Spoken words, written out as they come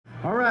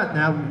All right,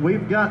 now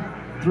we've got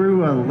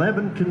through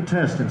 11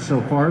 contestants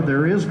so far.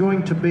 There is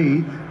going to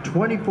be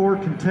 24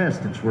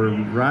 contestants. We're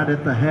right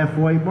at the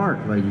halfway mark,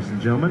 ladies and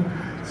gentlemen.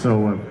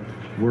 So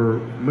we're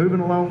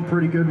moving along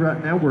pretty good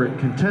right now. We're at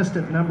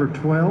contestant number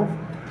 12.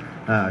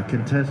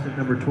 Contestant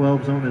number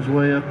 12 is on his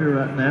way up here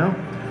right now.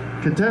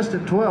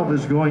 Contestant 12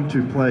 is going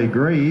to play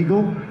Gray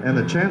Eagle and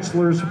the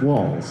Chancellor's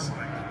Waltz.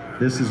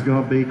 This is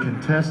going to be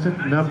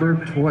contestant number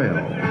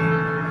 12.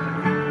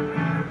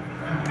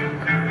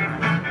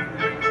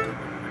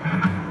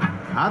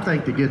 I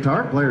think the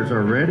guitar players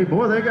are ready.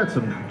 Boy, they got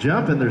some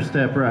jump in their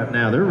step right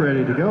now. They're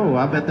ready to go.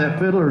 I bet that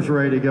fiddler's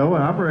ready to go.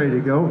 I'm ready to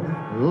go.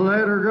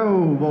 Let her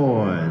go,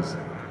 boys.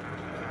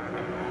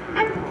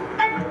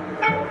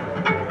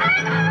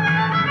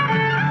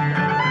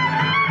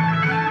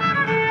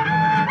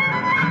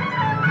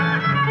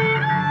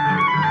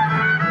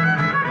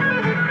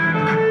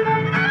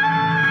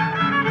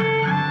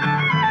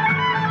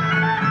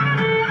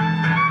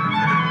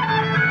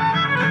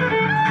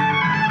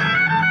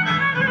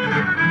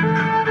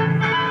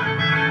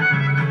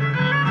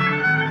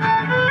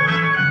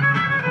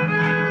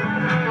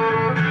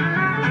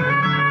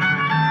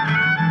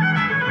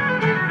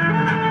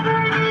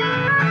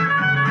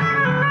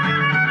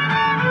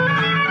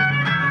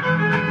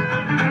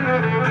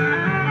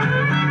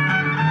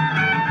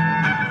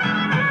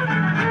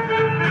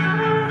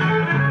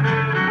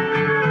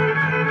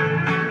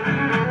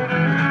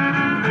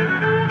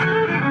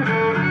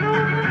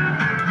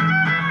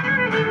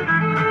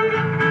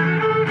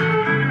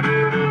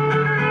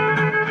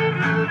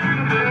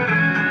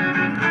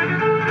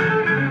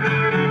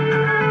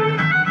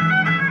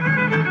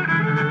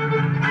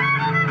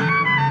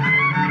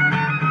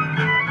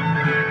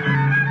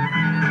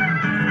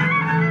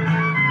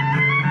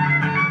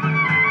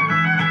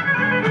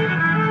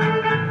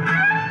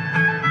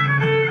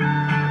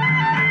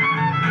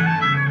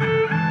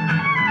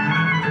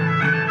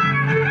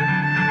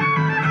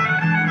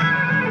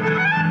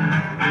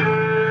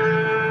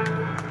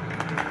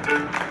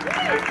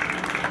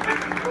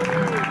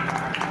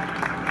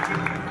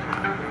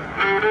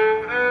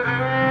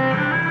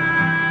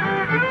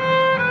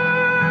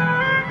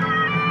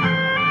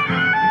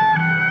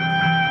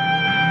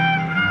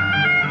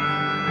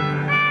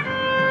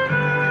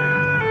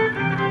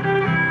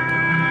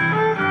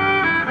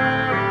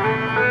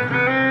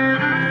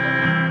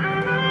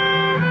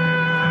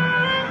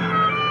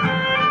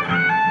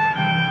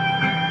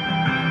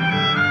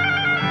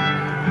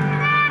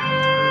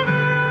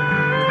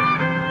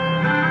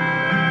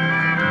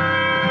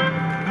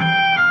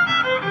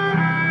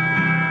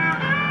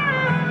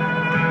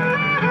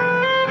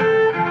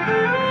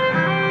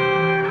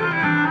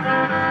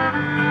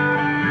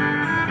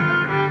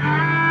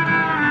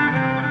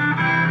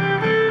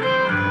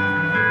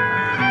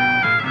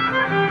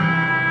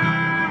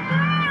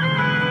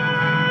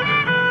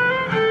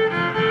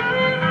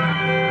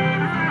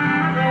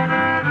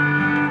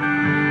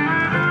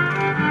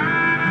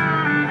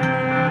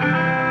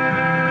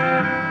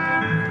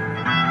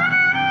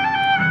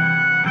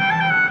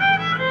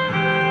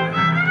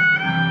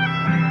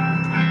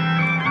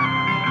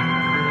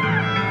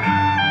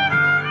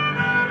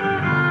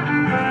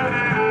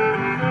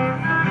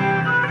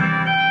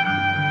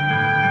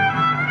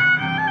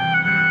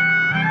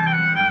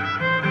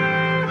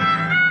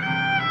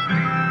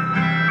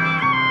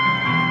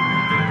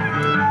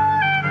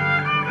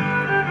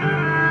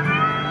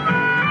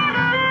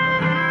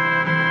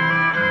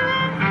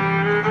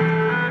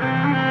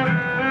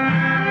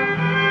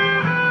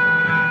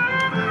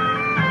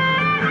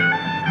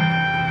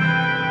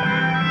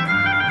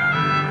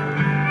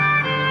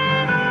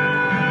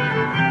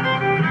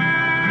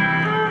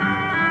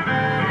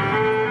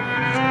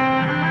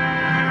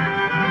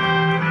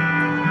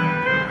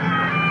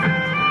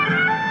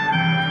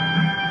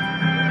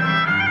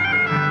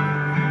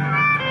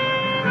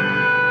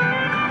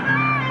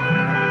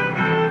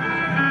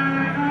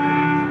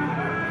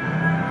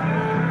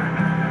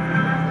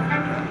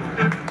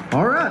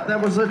 That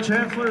was the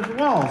Chancellor's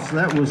Waltz.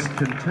 That was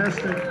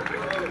contestant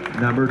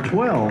number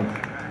 12.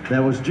 That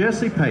was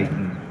Jesse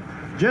Payton.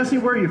 Jesse,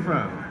 where are you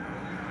from?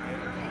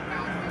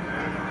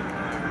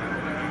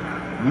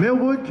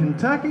 Millwood,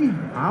 Kentucky?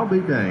 I'll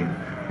be danged.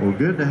 Well,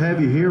 good to have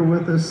you here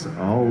with us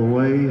all the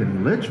way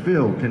in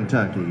Litchfield,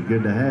 Kentucky.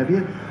 Good to have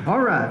you.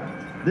 All right,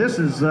 this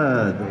is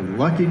the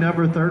lucky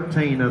number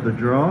 13 of the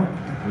draw.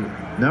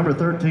 Number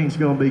 13 is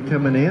going to be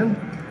coming in.